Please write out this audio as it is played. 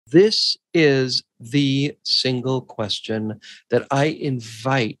This is the single question that I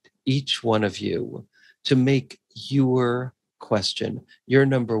invite each one of you to make your question, your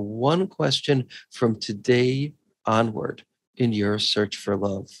number one question from today onward in your search for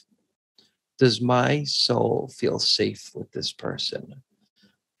love. Does my soul feel safe with this person?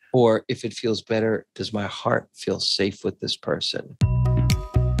 Or if it feels better, does my heart feel safe with this person?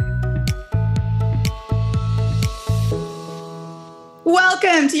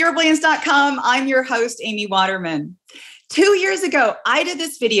 Welcome to yourbrilliance.com. I'm your host, Amy Waterman. 2 years ago, I did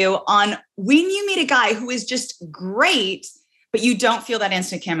this video on when you meet a guy who is just great, but you don't feel that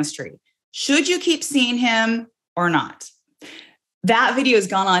instant chemistry. Should you keep seeing him or not? That video has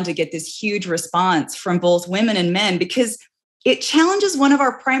gone on to get this huge response from both women and men because it challenges one of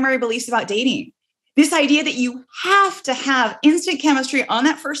our primary beliefs about dating. This idea that you have to have instant chemistry on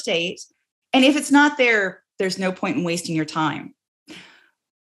that first date. And if it's not there, there's no point in wasting your time.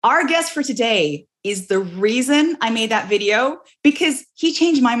 Our guest for today is the reason I made that video because he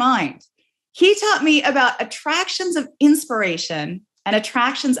changed my mind. He taught me about attractions of inspiration and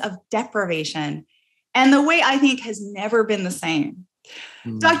attractions of deprivation, and the way I think has never been the same.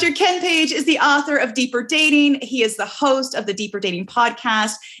 Dr. Ken Page is the author of Deeper Dating. He is the host of the Deeper Dating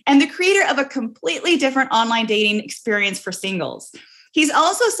podcast and the creator of a completely different online dating experience for singles. He's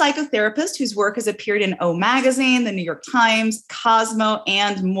also a psychotherapist whose work has appeared in O Magazine, the New York Times, Cosmo,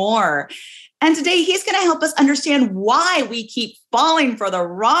 and more. And today he's going to help us understand why we keep falling for the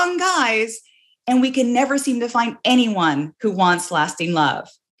wrong guys and we can never seem to find anyone who wants lasting love.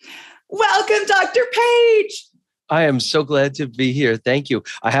 Welcome, Dr. Page. I am so glad to be here. Thank you.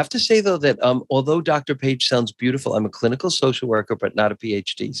 I have to say, though, that although Dr. Page sounds beautiful, I'm a clinical social worker, but not a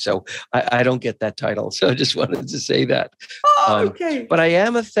PhD. So I don't get that title. So I just wanted to say that. Oh, okay. But I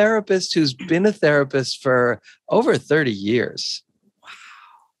am a therapist who's been a therapist for over 30 years. Wow.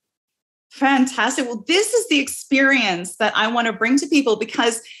 Fantastic. Well, this is the experience that I want to bring to people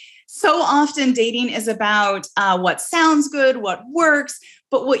because so often dating is about what sounds good, what works.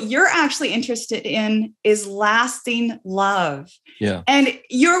 But what you're actually interested in is lasting love. Yeah. And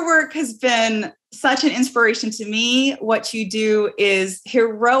your work has been such an inspiration to me. What you do is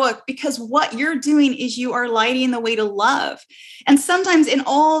heroic because what you're doing is you are lighting the way to love. And sometimes in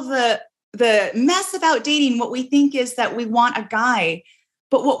all the mess about dating, what we think is that we want a guy,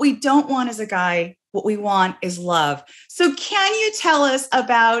 but what we don't want is a guy. What we want is love. So can you tell us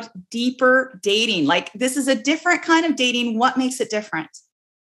about Deeper Dating? Like, this is a different kind of dating. What makes it different?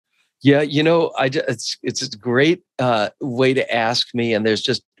 Yeah, it's a great way to ask me, and there's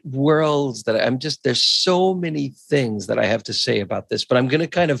just worlds that there's so many things that I have to say about this, but I'm going to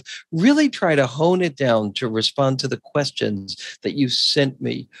kind of really try to hone it down to respond to the questions that you sent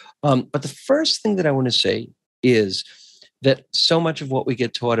me. But the first thing that I want to say is that so much of what we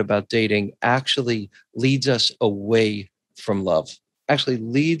get taught about dating actually leads us away from love. Actually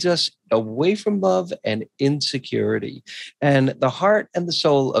leads us away from love and insecurity. And the heart and the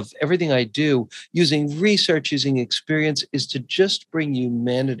soul of everything I do, using research, using experience, is to just bring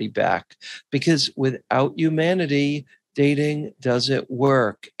humanity back. Because without humanity, dating doesn't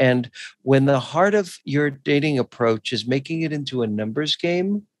work. And when the heart of your dating approach is making it into a numbers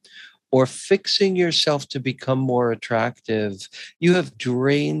game, or fixing yourself to become more attractive, you have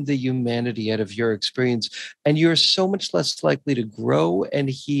drained the humanity out of your experience, and you're so much less likely to grow and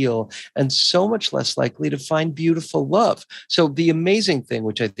heal, and so much less likely to find beautiful love. So the amazing thing,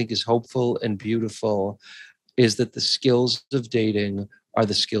 which I think is hopeful and beautiful, is that the skills of dating are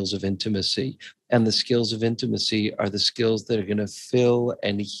the skills of intimacy. And the skills of intimacy are the skills that are going to fill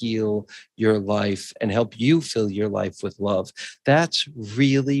and heal your life and help you fill your life with love. That's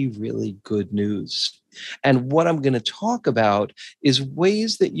really, really good news. And what I'm going to talk about is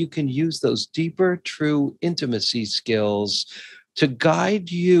ways that you can use those deeper, true intimacy skills to guide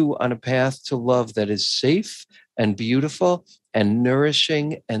you on a path to love that is safe and beautiful and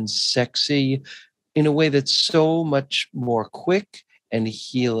nourishing and sexy in a way that's so much more quick and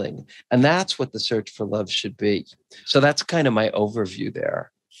healing. And that's what the search for love should be. So that's kind of my overview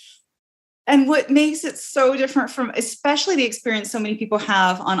there. And what makes it so different from especially the experience so many people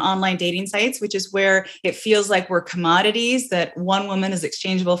have on online dating sites, which is where it feels like we're commodities, that one woman is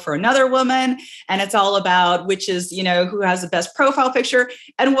exchangeable for another woman. And it's all about which is, who has the best profile picture.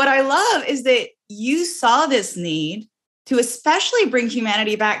 And what I love is that you saw this need to especially bring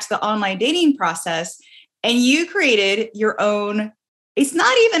humanity back to the online dating process. And you created your own. It's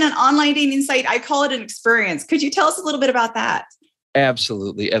not even an online dating site. I call it an experience. Could you tell us a little bit about that?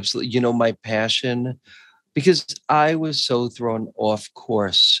 Absolutely. Absolutely. My passion because I was so thrown off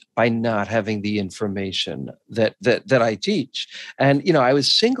course by not having the information that I teach. And I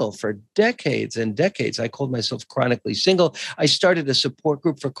was single for decades and decades. I called myself chronically single. I started a support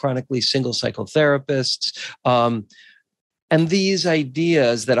group for chronically single psychotherapists. And these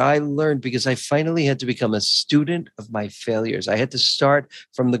ideas that I learned because I finally had to become a student of my failures. I had to start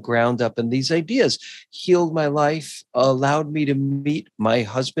from the ground up. And these ideas healed my life, allowed me to meet my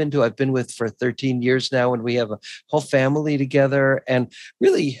husband, who I've been with for 13 years now. And we have a whole family together, and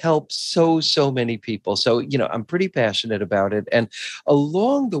really helped so many people. So, I'm pretty passionate about it. And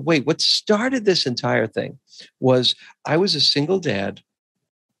along the way, what started this entire thing was I was a single dad,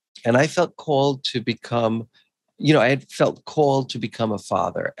 and I felt called to become I had felt called to become a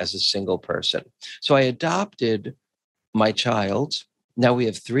father as a single person. So I adopted my child. Now we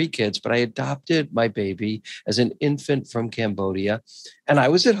have 3 kids, but I adopted my baby as an infant from Cambodia. And I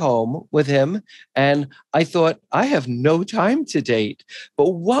was at home with him. And I thought, I have no time to date.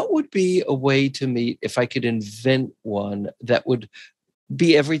 But what would be a way to meet if I could invent one that would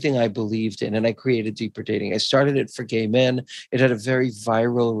be everything I believed in? And I created Deeper Dating. I started it for gay men. It had a very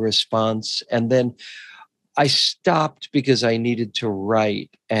viral response. And then I stopped because I needed to write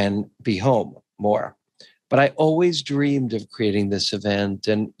and be home more. But I always dreamed of creating this event.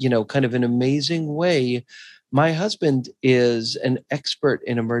 And, kind of an amazing way, my husband is an expert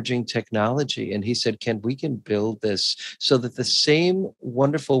in emerging technology. And he said, Ken, we can build this so that the same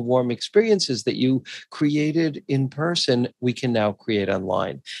wonderful, warm experiences that you created in person, we can now create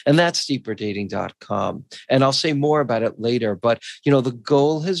online. And that's deeperdating.com. And I'll say more about it later. But, the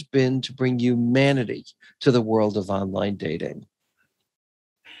goal has been to bring humanity to the world of online dating.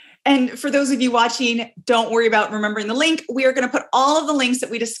 And for those of you watching, don't worry about remembering the link. We are going to put all of the links that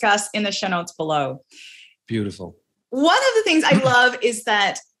we discuss in the show notes below. Beautiful. One of the things I love is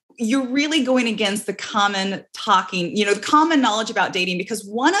that you're really going against the common talking, the common knowledge about dating, because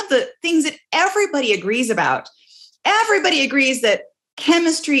one of the things that everybody agrees that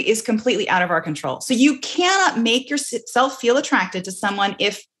chemistry is completely out of our control. So you cannot make yourself feel attracted to someone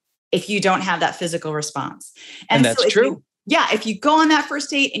if you don't have that physical response. And that's true. If you go on that first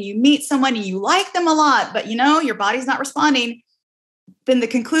date and you meet someone and you like them a lot, but your body's not responding, then the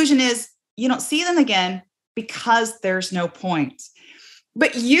conclusion is you don't see them again because there's no point.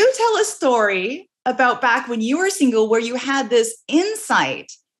 But you tell a story about back when you were single where you had this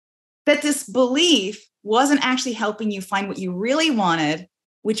insight that this belief wasn't actually helping you find what you really wanted,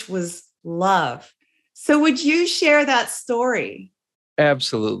 which was love. So would you share that story?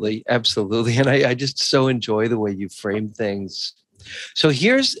 Absolutely. Absolutely. And I just so enjoy the way you frame things. So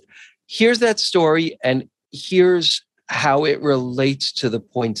here's that story, and here's how it relates to the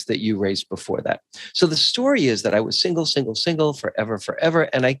points that you raised before that. So the story is that I was single forever.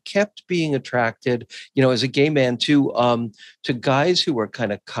 And I kept being attracted, as a gay man to guys who were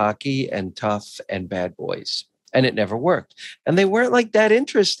kind of cocky and tough and bad boys. And it never worked. And they weren't like that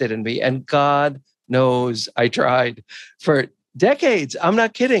interested in me. And God knows I tried for decades. I'm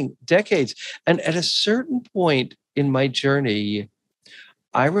not kidding, decades. And at a certain point in my journey,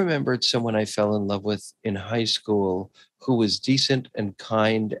 I remembered someone I fell in love with in high school who was decent and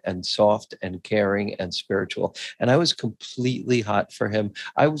kind and soft and caring and spiritual. And I was completely hot for him.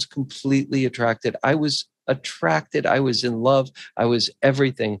 I was completely attracted. I was in love. I was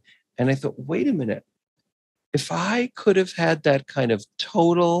everything. And I thought, wait a minute. If I could have had that kind of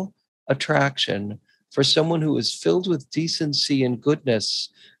total attraction for someone who is filled with decency and goodness,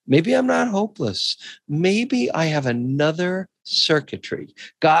 maybe I'm not hopeless. Maybe I have another circuitry.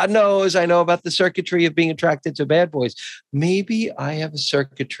 God knows I know about the circuitry of being attracted to bad boys. Maybe I have a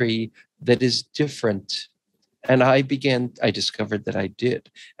circuitry that is different. And I discovered that I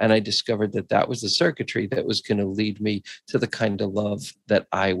did. And I discovered that was the circuitry that was going to lead me to the kind of love that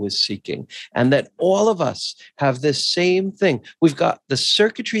I was seeking. And that all of us have this same thing. We've got the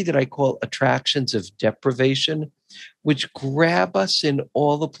circuitry that I call attractions of deprivation, which grab us in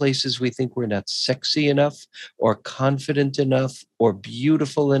all the places we think we're not sexy enough or confident enough or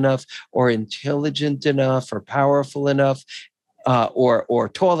beautiful enough or intelligent enough or powerful enough. Or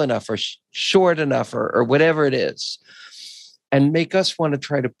tall enough or short enough or whatever it is, and make us want to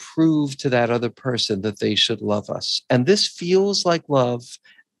try to prove to that other person that they should love us. And this feels like love,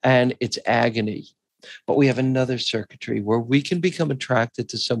 and it's agony. But we have another circuitry where we can become attracted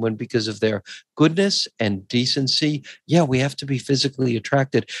to someone because of their goodness and decency. Yeah, we have to be physically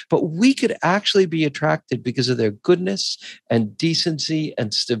attracted, but we could actually be attracted because of their goodness and decency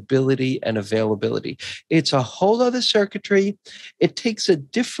and stability and availability. It's a whole other circuitry. It takes a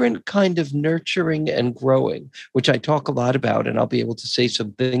different kind of nurturing and growing, which I talk a lot about, and I'll be able to say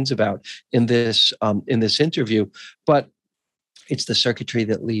some things about in this interview. But it's the circuitry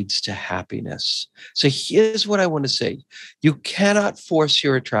that leads to happiness. So here's what I want to say. You cannot force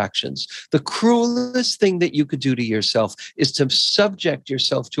your attractions. The cruelest thing that you could do to yourself is to subject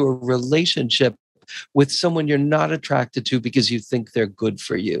yourself to a relationship with someone you're not attracted to because you think they're good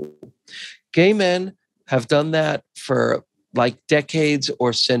for you. Gay men have done that for like decades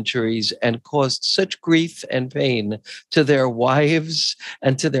or centuries and caused such grief and pain to their wives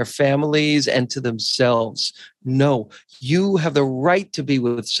and to their families and to themselves. No, you have the right to be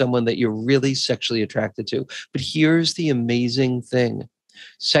with someone that you're really sexually attracted to. But here's the amazing thing.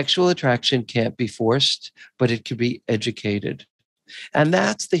 Sexual attraction can't be forced, but it can be educated. And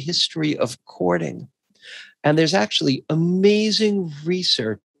that's the history of courting. And there's actually amazing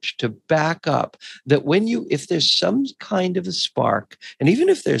research to back up that if there's some kind of a spark, and even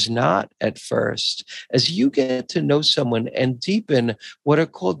if there's not at first, as you get to know someone and deepen what are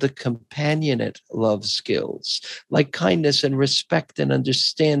called the companionate love skills, like kindness and respect and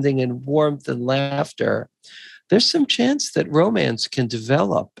understanding and warmth and laughter, there's some chance that romance can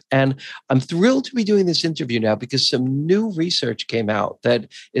develop. And I'm thrilled to be doing this interview now because some new research came out that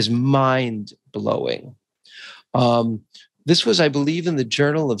is mind blowing. This was, I believe, in the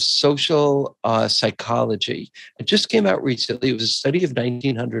Journal of Social Psychology. It just came out recently. It was a study of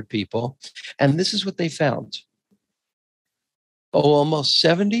 1,900 people. And this is what they found. Almost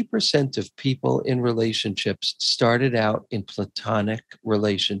 70% of people in relationships started out in platonic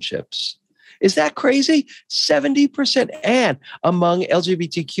relationships. Is that crazy? 70%. And among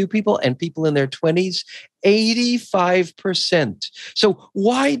LGBTQ people and people in their 20s, 85%. So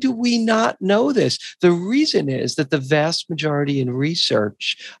why do we not know this? The reason is that the vast majority in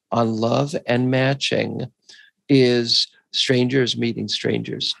research on love and matching is strangers meeting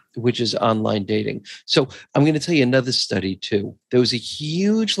strangers, which is online dating. So I'm going to tell you another study too. There was a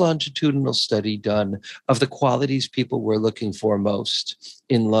huge longitudinal study done of the qualities people were looking for most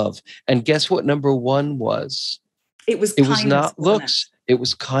in love. And guess what number one was? It was not looks. It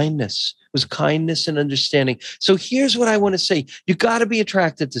was kindness. It was kindness and understanding. So here's what I want to say. You got to be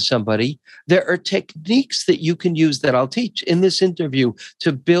attracted to somebody. There are techniques that you can use that I'll teach in this interview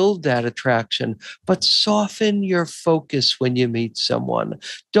to build that attraction, but soften your focus when you meet someone.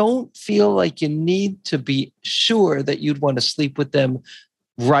 Don't feel like you need to be sure that you'd want to sleep with them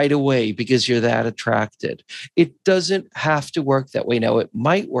right away because you're that attracted. It doesn't have to work that way. Now, it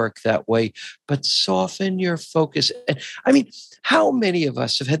might work that way, but soften your focus. And I mean, how many of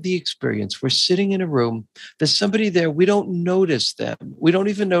us have had the experience we're sitting in a room, there's somebody there, we don't notice them. We don't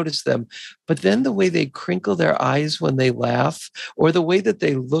even notice them. But then the way they crinkle their eyes when they laugh, or the way that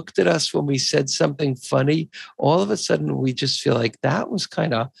they looked at us when we said something funny, all of a sudden we just feel like that was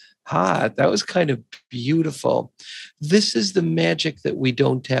kind of hot. That was kind of beautiful. This is the magic that we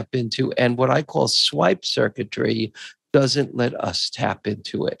don't tap into. And what I call swipe circuitry doesn't let us tap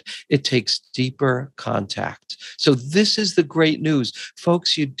into it. It takes deeper contact. So this is the great news.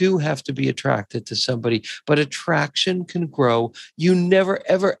 Folks, you do have to be attracted to somebody, but attraction can grow. You never,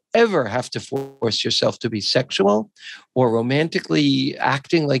 ever, ever have to force yourself to be sexual or romantically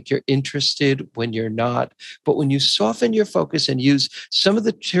acting like you're interested when you're not. But when you soften your focus and use some of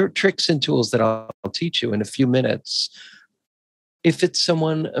the tricks and tools that I'll teach you in a few minutes, if it's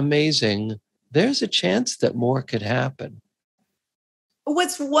someone amazing, there's a chance that more could happen.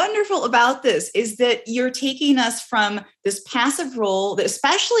 What's wonderful about this is that you're taking us from this passive role that,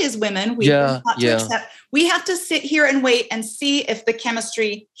 especially as women, we have to accept. We have to sit here and wait and see if the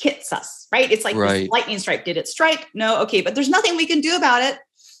chemistry hits us, right? It's like this lightning strike. Did it strike? No. Okay. But there's nothing we can do about it.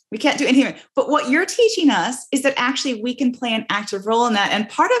 We can't do anything. But what you're teaching us is that actually we can play an active role in that. And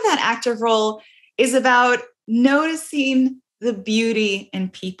part of that active role is about noticing the beauty in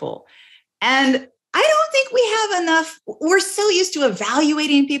people. And I don't think we have enough. We're so used to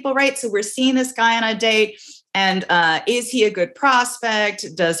evaluating people, right? So we're seeing this guy on a date and is he a good prospect?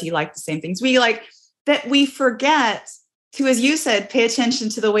 Does he like the same things we like? That we forget to, as you said, pay attention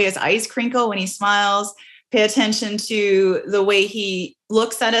to the way his eyes crinkle when he smiles, pay attention to the way he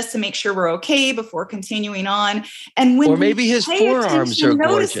looks at us to make sure we're okay before continuing on. And when, or maybe his forearms are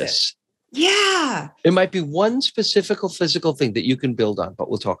gorgeous. Yeah. It might be one specific physical thing that you can build on, but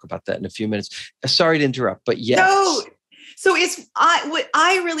we'll talk about that in a few minutes. Sorry to interrupt, but yes. No. So what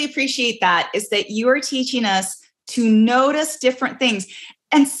I really appreciate that is that you are teaching us to notice different things.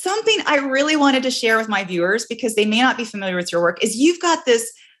 And something I really wanted to share with my viewers, because they may not be familiar with your work, is you've got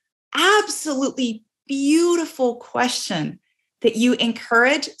this absolutely beautiful question that you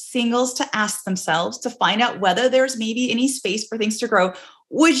encourage singles to ask themselves to find out whether there's maybe any space for things to grow.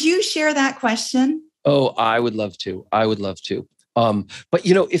 Would you share that question? Oh, I would love to. I would love to. But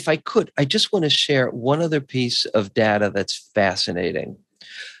if I could, I just want to share one other piece of data that's fascinating.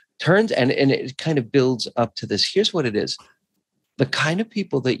 And it kind of builds up to this. Here's what it is. The kind of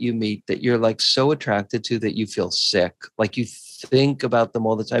people that you meet that you're like so attracted to that you feel sick, like you think about them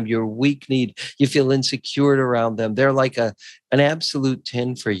all the time, you're weak need, you feel insecure around them. They're like an absolute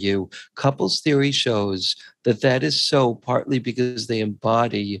 10 for you. Couples theory shows that is so partly because they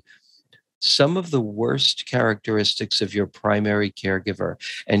embody some of the worst characteristics of your primary caregiver,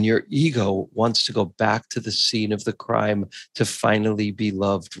 and your ego wants to go back to the scene of the crime to finally be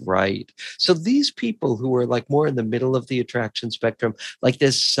loved right. So these people who are like more in the middle of the attraction spectrum, like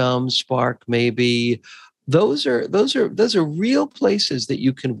there's some spark maybe, those are real places that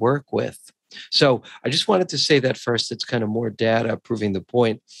you can work with. So I just wanted to say that first. It's kind of more data proving the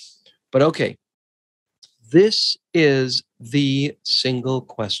point. But okay, this is the single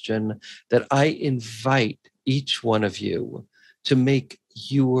question that I invite each one of you to make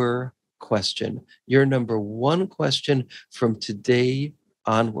your question, your number one question from today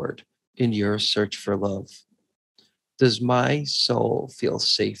onward in your search for love. Does my soul feel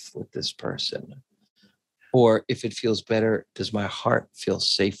safe with this person? Or if it feels better, does my heart feel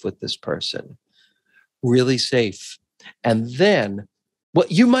safe with this person? Really safe. And then,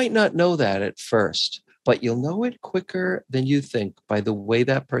 you might not know that at first, but you'll know it quicker than you think by the way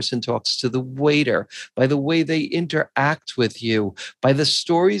that person talks to the waiter, by the way they interact with you, by the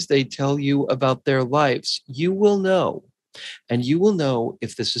stories they tell you about their lives. You will know. And you will know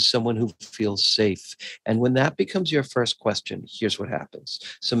if this is someone who feels safe. And when that becomes your first question, here's what happens.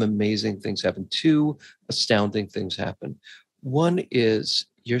 Some amazing things happen. Two astounding things happen. One is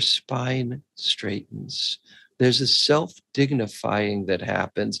your spine straightens. There's a self-dignifying that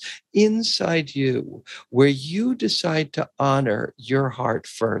happens inside you where you decide to honor your heart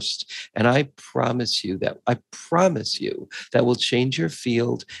first. And I promise you that will change your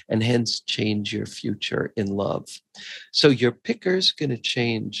field and hence change your future in love. So your picker's going to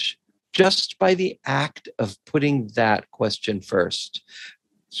change just by the act of putting that question first.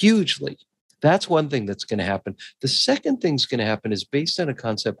 Hugely. That's one thing that's going to happen. The second thing's going to happen is based on a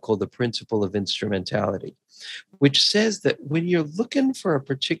concept called the principle of instrumentality, which says that when you're looking for a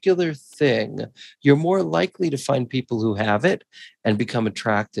particular thing, you're more likely to find people who have it and become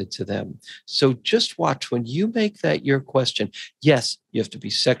attracted to them. So just watch when you make that your question. Yes, you have to be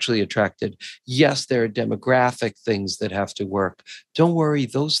sexually attracted. Yes, there are demographic things that have to work. Don't worry,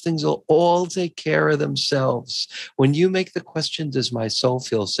 those things will all take care of themselves. When you make the question, does my soul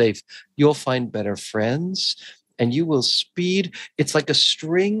feel safe? You'll find better friends and you will speed. It's like a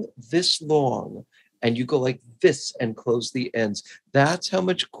string this long. And you go like this and close the ends. That's how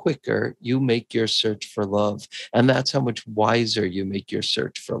much quicker you make your search for love. And that's how much wiser you make your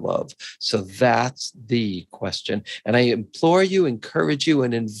search for love. So that's the question. And I implore you, encourage you,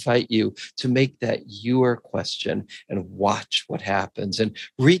 and invite you to make that your question and watch what happens. And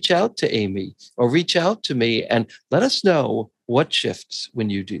reach out to Amy or reach out to me and let us know what shifts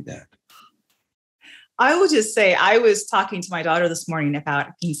when you do that. I will just say, I was talking to my daughter this morning about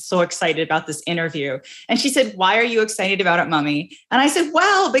being so excited about this interview. And she said, "Why are you excited about it, Mommy?" And I said,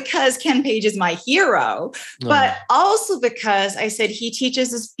 "Well, because Ken Page is my hero, but also because," I said, "he teaches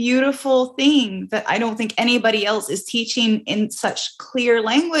this beautiful thing that I don't think anybody else is teaching in such clear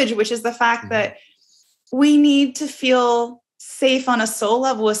language, which is the fact that we need to feel safe on a soul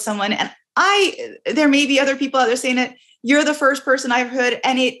level with someone." And there may be other people out there saying it. You're the first person I've heard.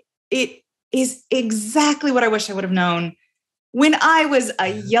 And it is exactly what I wish I would have known when I was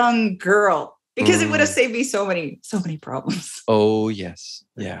a young girl, because it would have saved me so many problems. Oh, yes.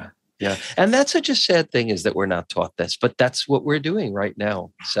 Yeah. Yeah. And that's such a sad thing, is that we're not taught this, but that's what we're doing right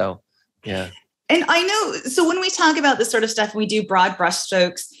now. So, yeah. And I know, so when we talk about this sort of stuff, we do broad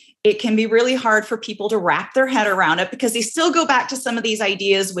brushstrokes. It can be really hard for people to wrap their head around it because they still go back to some of these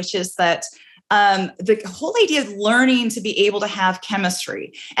ideas, which is that the whole idea of learning to be able to have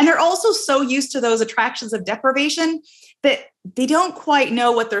chemistry. And they're also so used to those attractions of deprivation that they don't quite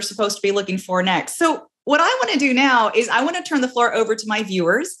know what they're supposed to be looking for next. So what I want to do now is I want to turn the floor over to my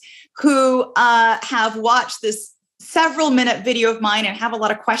viewers who have watched this several-minute video of mine and have a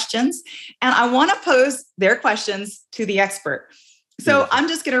lot of questions. And I want to pose their questions to the expert. So I'm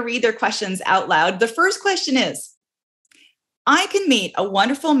just going to read their questions out loud. The first question is, I can meet a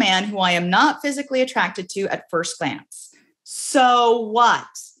wonderful man who I am not physically attracted to at first glance. So what?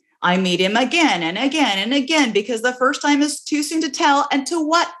 I meet him again and again and again because the first time is too soon to tell. And to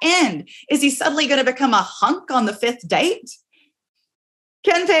what end? Is he suddenly going to become a hunk on the fifth date?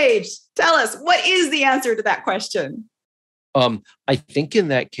 Ken Page, tell us, what is the answer to that question? I think in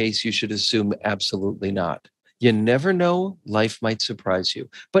that case, you should assume absolutely not. You never know, life might surprise you.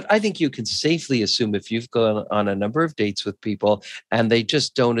 But I think you can safely assume if you've gone on a number of dates with people and they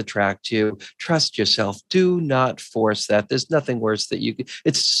just don't attract you, trust yourself. Do not force that. There's nothing worse that you can.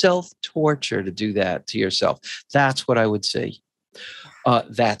 It's self-torture to do that to yourself. That's what I would say.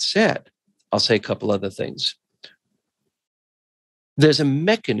 That said, I'll say a couple other things. There's a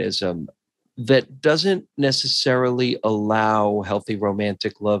mechanism that doesn't necessarily allow healthy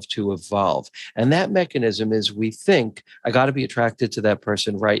romantic love to evolve. And that mechanism is we think, I got to be attracted to that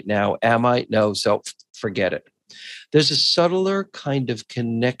person right now. Am I? No, so forget it. There's a subtler kind of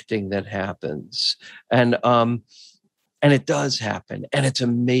connecting that happens. And it does happen, and it's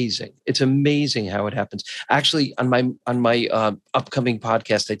amazing. It's amazing how it happens. Actually, on my upcoming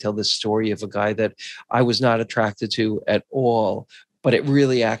podcast, I tell this story of a guy that I was not attracted to at all, but it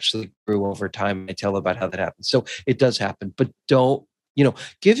really actually grew over time. I tell about how that happens. So it does happen, but don't,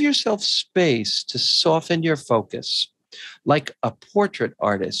 give yourself space to soften your focus. Like a portrait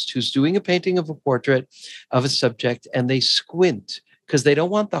artist who's doing a painting of a portrait of a subject and they squint because they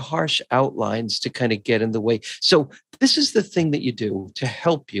don't want the harsh outlines to kind of get in the way. So this is the thing that you do to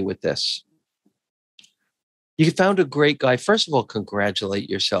help you with this. You found a great guy. First of all, congratulate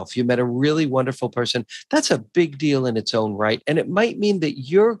yourself. You met a really wonderful person. That's a big deal in its own right. And it might mean that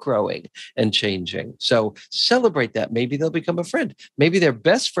you're growing and changing. So celebrate that. Maybe they'll become a friend. Maybe their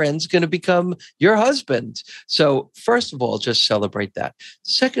best friend's going to become your husband. So first of all, just celebrate that.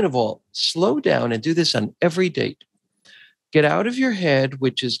 Second of all, slow down and do this on every date. Get out of your head,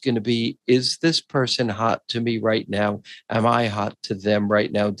 which is going to be, is this person hot to me right now? Am I hot to them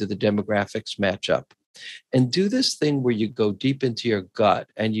right now? Do the demographics match up? And do this thing where you go deep into your gut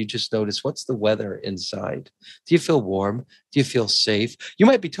and you just notice, what's the weather inside? Do you feel warm? Do you feel safe? You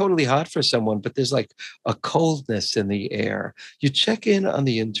might be totally hot for someone, but there's like a coldness in the air. You check in on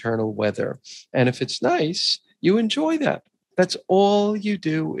the internal weather. And if it's nice, you enjoy that. That's all you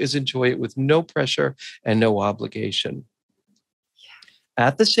do, is enjoy it with no pressure and no obligation.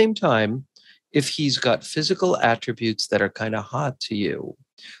 At the same time, if he's got physical attributes that are kind of hot to you,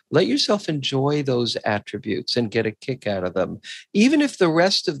 let yourself enjoy those attributes and get a kick out of them. Even if the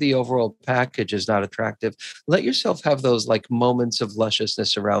rest of the overall package is not attractive, let yourself have those like moments of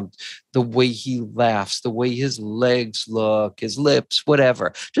lusciousness around the way he laughs, the way his legs look, his lips,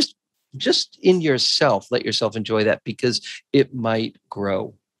 whatever. Just in yourself, let yourself enjoy that because it might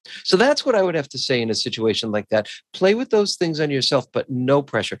grow. So that's what I would have to say in a situation like that. Play with those things on yourself, but no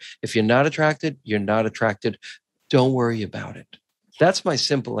pressure. If you're not attracted, you're not attracted. Don't worry about it. That's my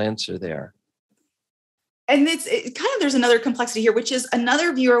simple answer there. And there's another complexity here, which is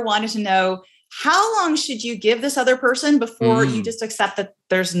another viewer wanted to know, how long should you give this other person before you just accept that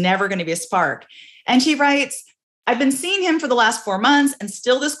there's never going to be a spark? And she writes, I've been seeing him for the last 4 months and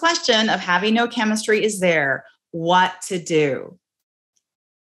still this question of having no chemistry is there. What to do?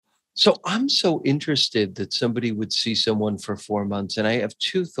 So I'm so interested that somebody would see someone for 4 months. And I have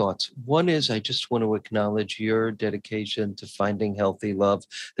two thoughts. One is I just want to acknowledge your dedication to finding healthy love,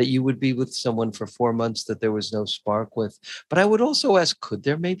 that you would be with someone for 4 months that there was no spark with. But I would also ask, could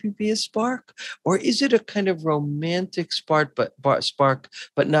there maybe be a spark? Or is it a kind of romantic spark, but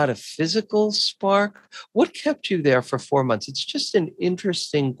not a physical spark? What kept you there for 4 months? It's just an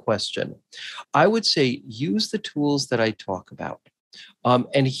interesting question. I would say use the tools that I talk about.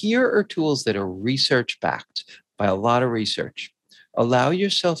 And here are tools that are research backed by a lot of research. Allow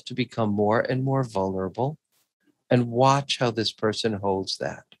yourself to become more and more vulnerable and watch how this person holds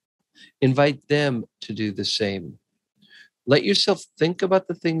that. Invite them to do the same. Let yourself think about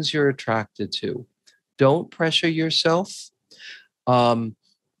the things you're attracted to. Don't pressure yourself. And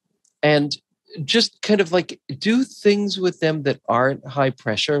just kind of like do things with them that aren't high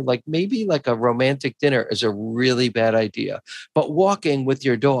pressure. Like maybe like a romantic dinner is a really bad idea, but walking with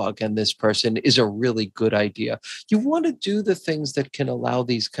your dog and this person is a really good idea. You want to do the things that can allow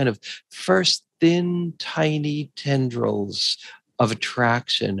these kind of first thin, tiny tendrils of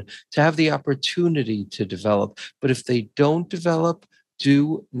attraction to have the opportunity to develop. But if they don't develop,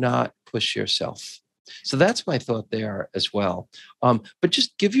 do not push yourself. So that's my thought there as well. But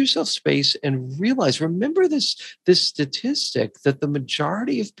just give yourself space and remember this statistic that the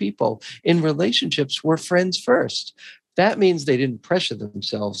majority of people in relationships were friends first. That means they didn't pressure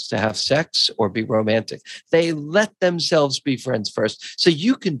themselves to have sex or be romantic. They let themselves be friends first. So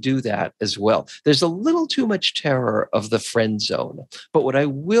you can do that as well. There's a little too much terror of the friend zone. But what I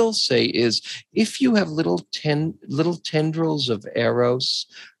will say is if you have little tendrils of eros,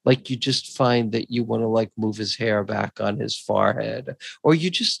 like you just find that you want to like move his hair back on his forehead, or you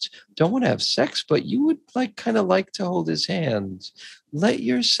just don't want to have sex, but you would like kind of like to hold his hand, let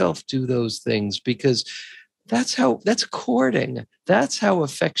yourself do those things because that's courting. That's how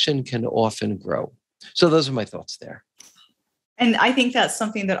affection can often grow. So those are my thoughts there. And I think that's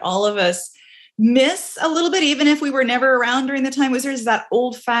something that all of us miss a little bit, even if we were never around during the time. Was there's that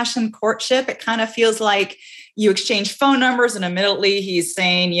old-fashioned courtship. It kind of feels like you exchange phone numbers and immediately he's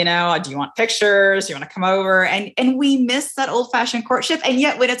saying, you know, do you want pictures? Do you want to come over? And we miss that old-fashioned courtship. And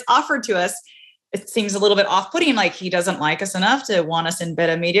yet when it's offered to us, it seems a little bit off-putting, like he doesn't like us enough to want us in bed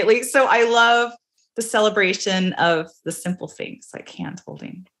immediately. So I love the celebration of the simple things like hand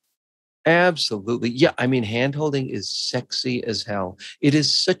holding. Absolutely. Yeah. I mean, hand holding is sexy as hell. It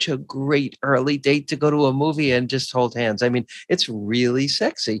is such a great early date to go to a movie and just hold hands. I mean, it's really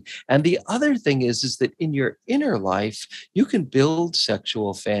sexy. And the other thing is that in your inner life, you can build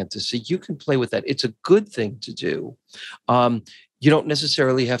sexual fantasy. You can play with that. It's a good thing to do. You don't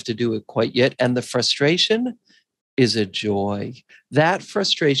necessarily have to do it quite yet. And the frustration is a joy. That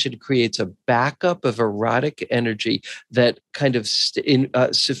frustration creates a backup of erotic energy that kind of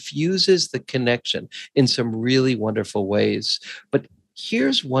suffuses the connection in some really wonderful ways. But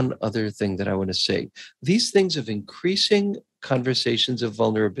here's one other thing that I want to say. These things of increasing conversations of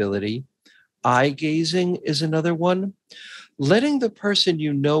vulnerability, eye gazing is another one. Letting the person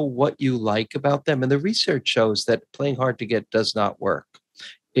you know what you like about them. And the research shows that playing hard to get does not work.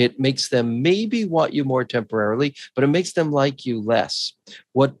 It makes them maybe want you more temporarily, but it makes them like you less.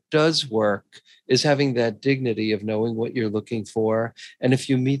 What does work is having that dignity of knowing what you're looking for. And if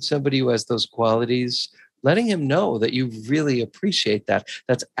you meet somebody who has those qualities, letting him know that you really appreciate that.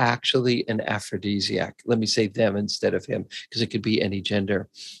 That's actually an aphrodisiac. Let me say them instead of him, because it could be any gender.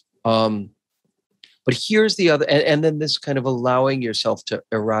 But here's the other, and then this kind of allowing yourself to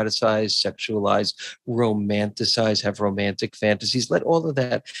eroticize, sexualize, romanticize, have romantic fantasies. Let all of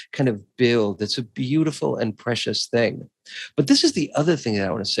that kind of build. It's a beautiful and precious thing. But this is the other thing that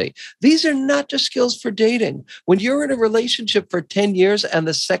I want to say. These are not just skills for dating. When you're in a relationship for 10 years and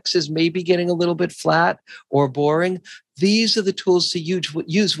the sex is maybe getting a little bit flat or boring, these are the tools to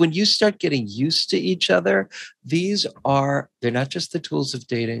use. When you start getting used to each other, they're not just the tools of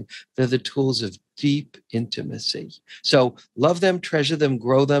dating, they're the tools of deep intimacy. So love them, treasure them,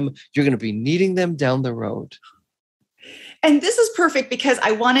 grow them. You're going to be needing them down the road. And this is perfect because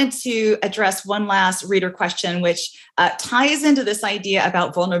I wanted to address one last reader question, which ties into this idea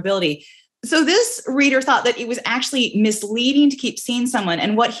about vulnerability. So this reader thought that it was actually misleading to keep seeing someone.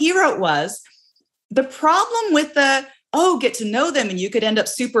 And what he wrote was, the problem with get to know them and you could end up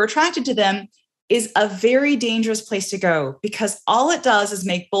super attracted to them is a very dangerous place to go, because all it does is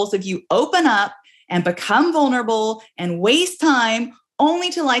make both of you open up and become vulnerable and waste time, only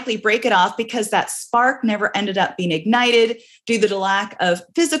to likely break it off because that spark never ended up being ignited due to the lack of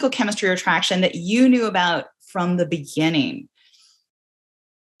physical chemistry or attraction that you knew about from the beginning.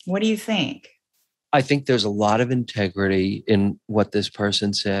 What do you think? I think there's a lot of integrity in what this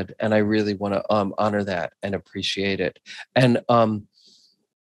person said, and I really want to honor that and appreciate it. And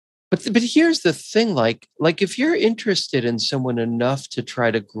but here's the thing: like if you're interested in someone enough to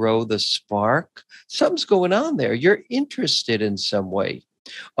try to grow the spark, something's going on there. You're interested in some way.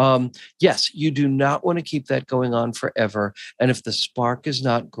 Yes, you do not want to keep that going on forever. And if the spark is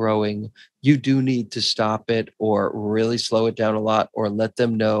not growing, you do need to stop it or really slow it down a lot or let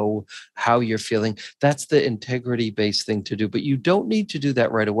them know how you're feeling. That's the integrity-based thing to do. But you don't need to do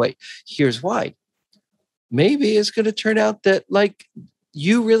that right away. Here's why. Maybe it's going to turn out that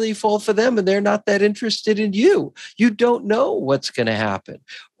you really fall for them and they're not that interested in you. You don't know what's going to happen.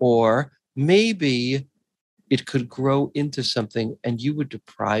 Or maybe it could grow into something and you would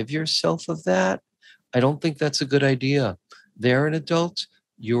deprive yourself of that. I don't think that's a good idea. They're an adult.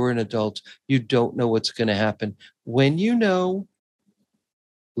 You're an adult. You don't know what's going to happen. When you know,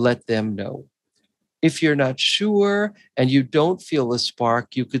 let them know. If you're not sure and you don't feel a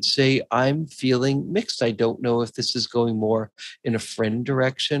spark, you could say, I'm feeling mixed. I don't know if this is going more in a friend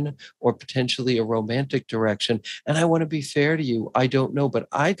direction or potentially a romantic direction. And I want to be fair to you. I don't know, but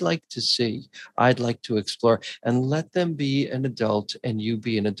I'd like to see, I'd like to explore, and let them be an adult and you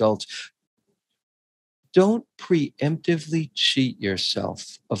be an adult. Don't preemptively cheat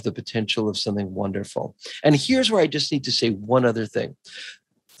yourself of the potential of something wonderful. And here's where I just need to say one other thing.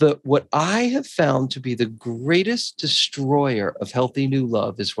 what I have found to be the greatest destroyer of healthy new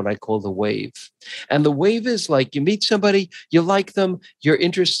love is what I call the wave. And the wave is like you meet somebody, you like them, you're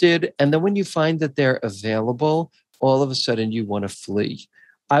interested, and then when you find that they're available, all of a sudden you want to flee.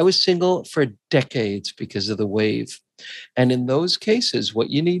 I was single for decades because of the wave. And in those cases, what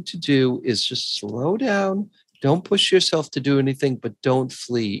you need to do is just slow down. Don't push yourself to do anything, but don't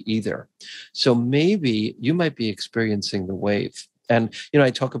flee either. So maybe you might be experiencing the wave. And,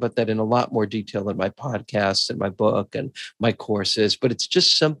 I talk about that in a lot more detail in my podcast and my book and my courses, but it's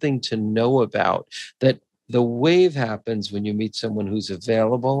just something to know about, that the wave happens when you meet someone who's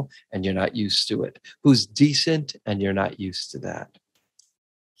available and you're not used to it, who's decent and you're not used to that.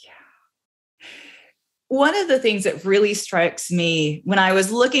 One of the things that really strikes me when I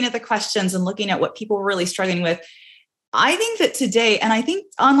was looking at the questions and looking at what people were really struggling with, I think that today, and I think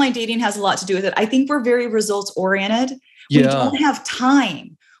online dating has a lot to do with it, I think we're very results oriented. We don't have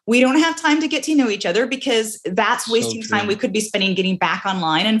time. We don't have time to get to know each other because that's wasting time we could be spending getting back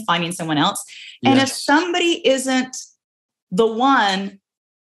online and finding someone else. And if somebody isn't the one,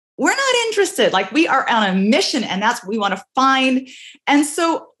 we're not interested. Like, we are on a mission, and that's what we want to find. And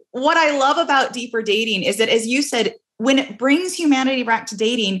so what I love about deeper dating is that, as you said, when it brings humanity back to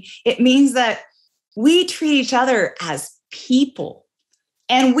dating, it means that we treat each other as people,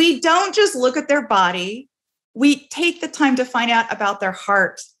 and we don't just look at their body. We take the time to find out about their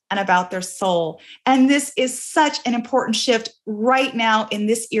heart and about their soul. And this is such an important shift right now in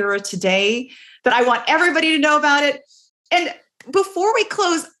this era today that I want everybody to know about it. And before we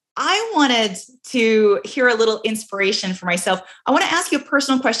close, I wanted to hear a little inspiration for myself. I want to ask you a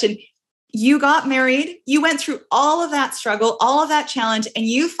personal question. You got married, you went through all of that struggle, all of that challenge, and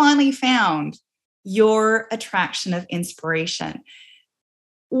you finally found your attraction of inspiration.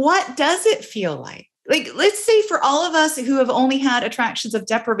 What does it feel like? Like, let's say for all of us who have only had attractions of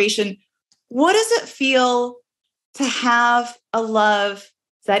deprivation, what does it feel to have a love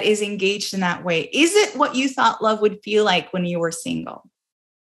that is engaged in that way? Is it what you thought love would feel like when you were single?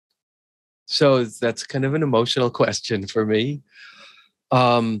 So that's kind of an emotional question for me.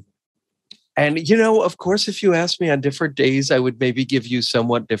 And, of course, if you asked me on different days, I would maybe give you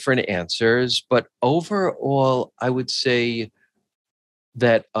somewhat different answers. But overall, I would say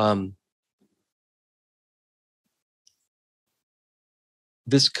that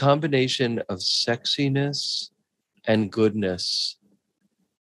this combination of sexiness and goodness,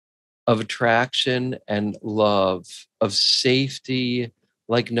 of attraction and love, of safety,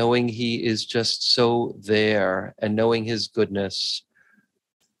 like knowing he is just so there and knowing his goodness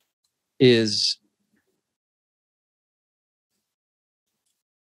it's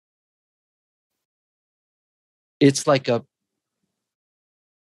it's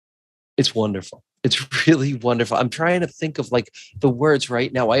wonderful. It's really wonderful. I'm trying to think of like the words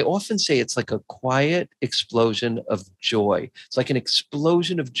right now. I often say it's like a quiet explosion of joy. It's like an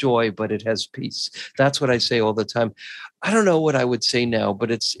explosion of joy, but it has peace. That's what I say all the time. I don't know what I would say now, but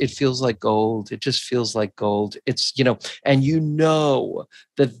it feels like gold. It just feels like gold. It's, and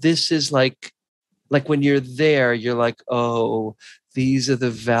that this is like when you're there, you're like, oh, these are the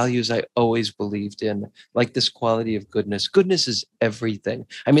values I always believed in, like this quality of goodness. Goodness is everything.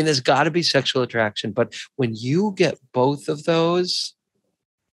 I mean, there's got to be sexual attraction, but when you get both of those,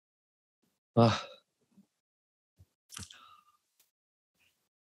 that's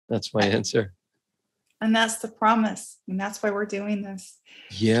my answer. And that's the promise. And that's why we're doing this.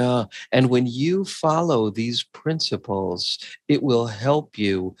 Yeah. And when you follow these principles, it will help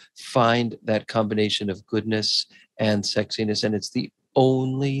you find that combination of goodness and sexiness. And it's the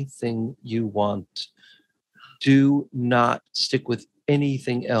only thing you want. Do not stick with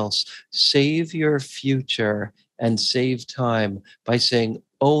anything else. Save your future and save time by saying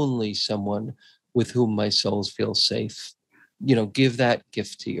only someone with whom my soul feels safe. Give that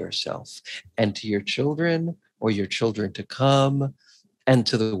gift to yourself and to your children or your children to come and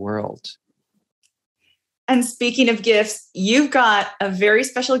to the world. And speaking of gifts, you've got a very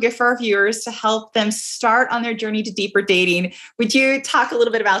special gift for our viewers to help them start on their journey to deeper dating. Would you talk a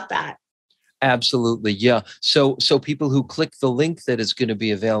little bit about that? Absolutely. Yeah. So people who click the link that is going to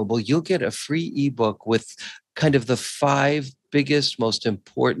be available, you'll get a free ebook with kind of the 5 biggest, most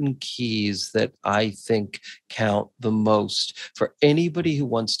important keys that I think count the most for anybody who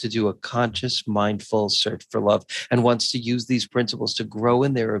wants to do a conscious, mindful search for love and wants to use these principles to grow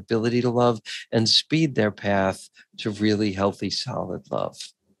in their ability to love and speed their path to really healthy, solid love.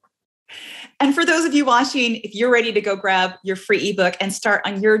 And for those of you watching, if you're ready to go grab your free ebook and start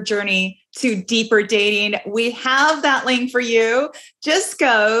on your journey to deeper dating, we have that link for you. Just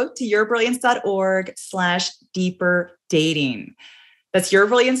go to yourbrilliance.org/deeper dating. That's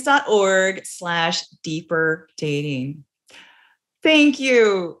yourbrilliance.org/deeper dating. Thank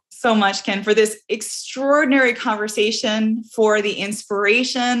you so much, Ken, for this extraordinary conversation, for the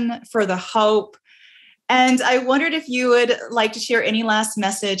inspiration, for the hope. And I wondered if you would like to share any last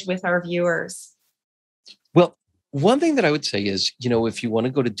message with our viewers. Well, one thing that I would say is, if you want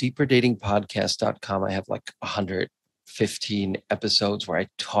to go to deeperdatingpodcast.com, I have like 115 episodes where I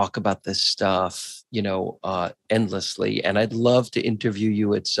talk about this stuff, endlessly. And I'd love to interview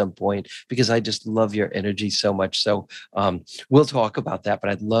you at some point because I just love your energy so much. So we'll talk about that, but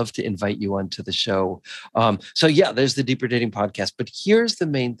I'd love to invite you onto the show. So yeah, there's the Deeper Dating Podcast. But here's the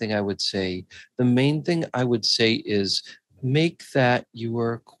main thing I would say. The main thing I would say is make that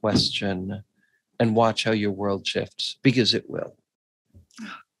your question and watch how your world shifts, because it will.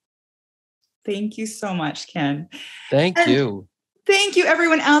 Thank you so much, Ken. Thank you. Thank you,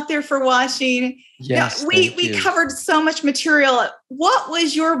 everyone out there, for watching. Yes, we covered so much material. What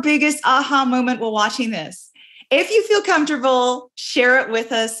was your biggest aha moment while watching this? If you feel comfortable, share it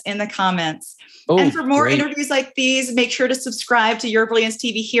with us in the comments. And for more interviews like these, make sure to subscribe to Your Brilliance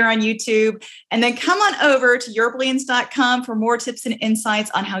TV here on YouTube. And then come on over to yourbrilliance.com for more tips and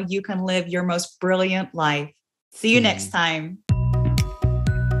insights on how you can live your most brilliant life. See you next time.